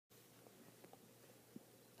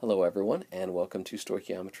Hello everyone, and welcome to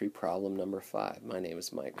Stoichiometry Problem number 5. My name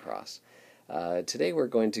is Mike Cross. Today we're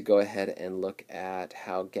going to go ahead and look at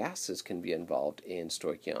how gases can be involved in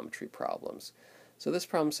stoichiometry problems. So this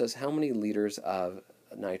problem says how many liters of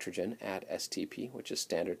nitrogen at STP, which is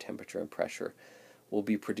standard temperature and pressure, will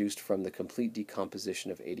be produced from the complete decomposition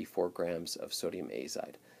of 84 grams of sodium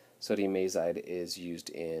azide. Sodium azide is used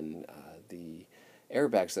in the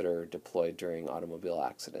airbags that are deployed during automobile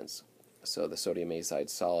accidents. So the sodium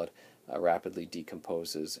azide solid rapidly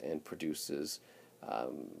decomposes and produces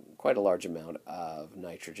quite a large amount of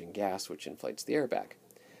nitrogen gas, which inflates the airbag.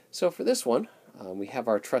 So for this one, we have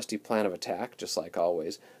our trusty plan of attack, just like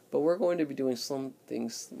always, but we're going to be doing something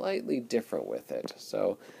slightly different with it.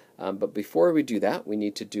 So, but before we do that, we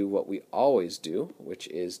need to do what we always do, which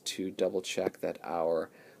is to double check that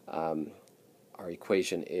our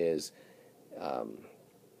equation is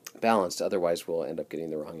balanced, otherwise we'll end up getting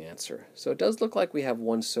the wrong answer. So it does look like we have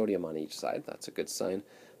one sodium on each side. That's a good sign.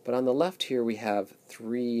 But on the left here we have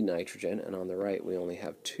 3 nitrogen, and on the right we only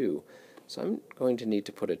have 2. So I'm going to need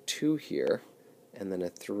to put a 2 here and then a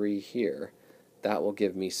 3 here. That will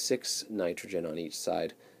give me 6 nitrogen on each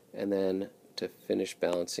side, and then to finish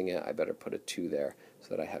balancing it I better put a 2 there so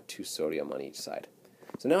that I have 2 sodium on each side.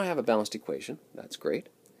 So now I have a balanced equation. That's great.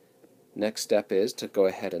 Next step is to go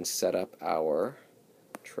ahead and set up our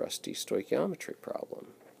trusty stoichiometry problem.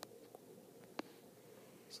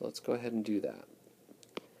 So let's go ahead and do that.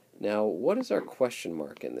 Now, what is our question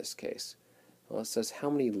mark in this case? Well, it says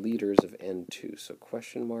how many liters of N2. So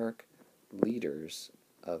question mark liters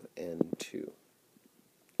of N2.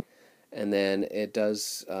 And then it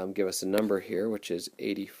does give us a number here, which is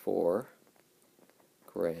 84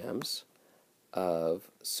 grams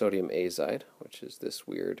of sodium azide, which is this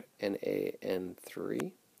weird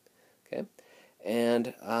NaN3. Okay.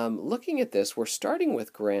 And looking at this, we're starting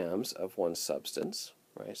with grams of one substance,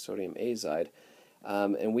 right, sodium azide,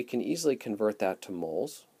 and we can easily convert that to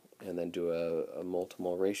moles and then do a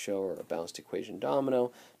mole-to-mole ratio or a balanced equation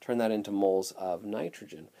domino, turn that into moles of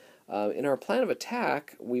nitrogen. In our plan of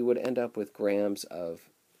attack, we would end up with grams of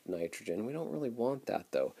nitrogen. We don't really want that,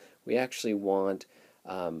 though. We actually want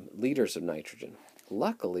liters of nitrogen.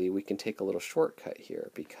 Luckily, we can take a little shortcut here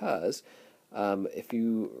because if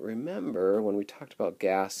you remember when we talked about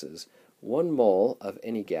gases, 1 mole of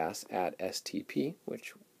any gas at STP,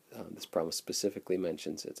 which this problem specifically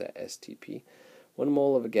mentions it's at STP, 1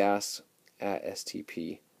 mole of a gas at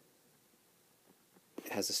STP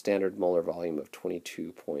has a standard molar volume of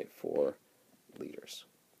 22.4 liters.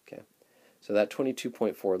 Okay, so that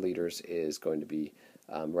 22.4 liters is going to be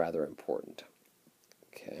rather important.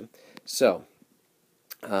 Okay, so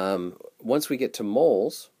once we get to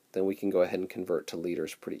moles, then we can go ahead and convert to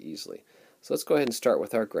liters pretty easily. So let's go ahead and start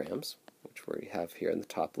with our grams, which we have here in the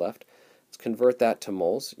top left. Let's convert that to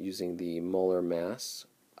moles using the molar mass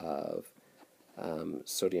of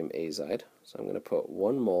sodium azide. So I'm going to put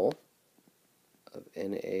 1 mole of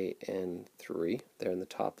NaN3 there in the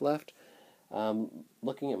top left.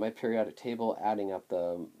 Looking at my periodic table, adding up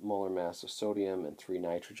the molar mass of sodium and 3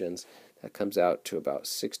 nitrogens, that comes out to about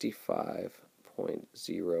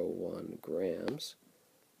 65.01 grams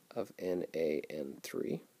of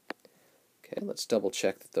NaN3. Okay, let's double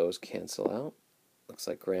check that those cancel out. Looks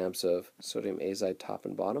like grams of sodium azide top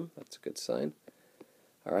and bottom. That's a good sign.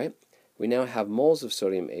 All right, we now have moles of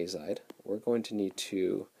sodium azide. We're going to need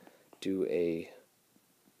to do a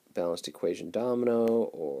balanced equation domino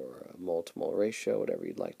or a mole-to-mole ratio, whatever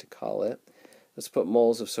you'd like to call it. Let's put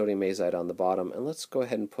moles of sodium azide on the bottom, and let's go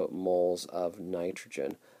ahead and put moles of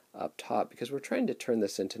nitrogen up top because we're trying to turn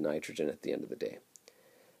this into nitrogen at the end of the day.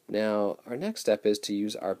 Now, our next step is to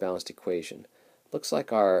use our balanced equation. Looks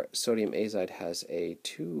like our sodium azide has a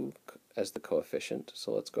 2 as the coefficient,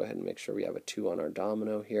 so let's go ahead and make sure we have a 2 on our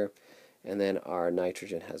domino here. And then our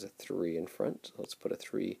nitrogen has a 3 in front, so let's put a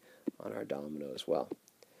 3 on our domino as well.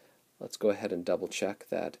 Let's go ahead and double check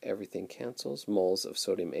that everything cancels. Moles of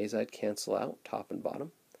sodium azide cancel out, top and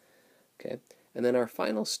bottom. Okay, and then our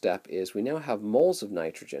final step is we now have moles of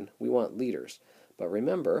nitrogen. We want liters, but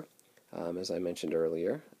remember, as I mentioned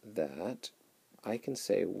earlier, that I can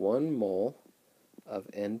say 1 mole of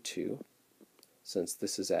N2, since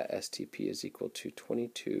this is at STP, is equal to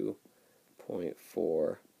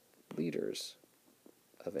 22.4 liters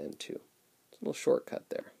of N2. It's a little shortcut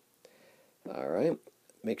there. All right,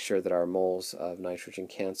 make sure that our moles of nitrogen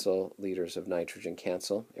cancel, liters of nitrogen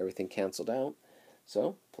cancel, everything canceled out.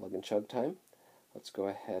 So, plug and chug time. Let's go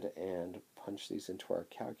ahead and punch these into our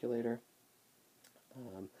calculator.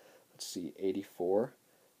 Let's see, 84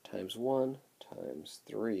 times 1 times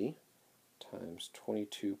 3 times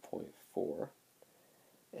 22.4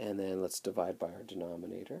 And then let's divide by our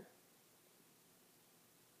denominator.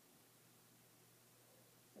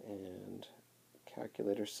 And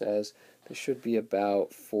calculator says this should be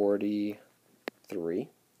about 43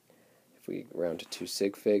 if we round to 2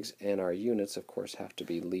 sig figs, and our units of course have to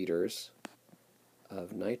be liters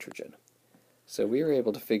of nitrogen. So we were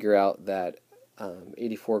able to figure out that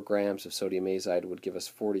 84 grams of sodium azide would give us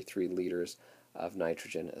 43 liters of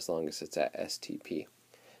nitrogen as long as it's at STP.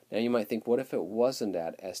 Now you might think, what if it wasn't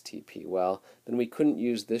at STP? Well, then we couldn't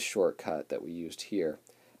use this shortcut that we used here,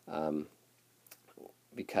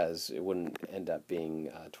 because it wouldn't end up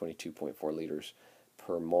being 22.4 liters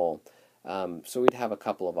per mole. So we'd have a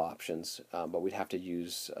couple of options, but we'd have to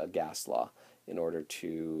use a gas law in order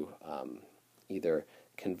to either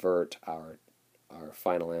convert our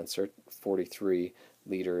final answer, 43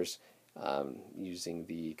 liters, using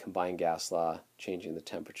the combined gas law, changing the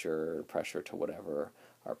temperature or pressure to whatever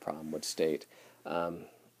our problem would state.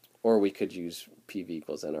 Or we could use PV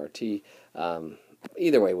equals nRT.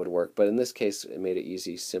 Either way would work, but in this case it made it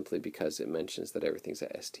easy simply because it mentions that everything's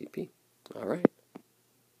at STP. All right.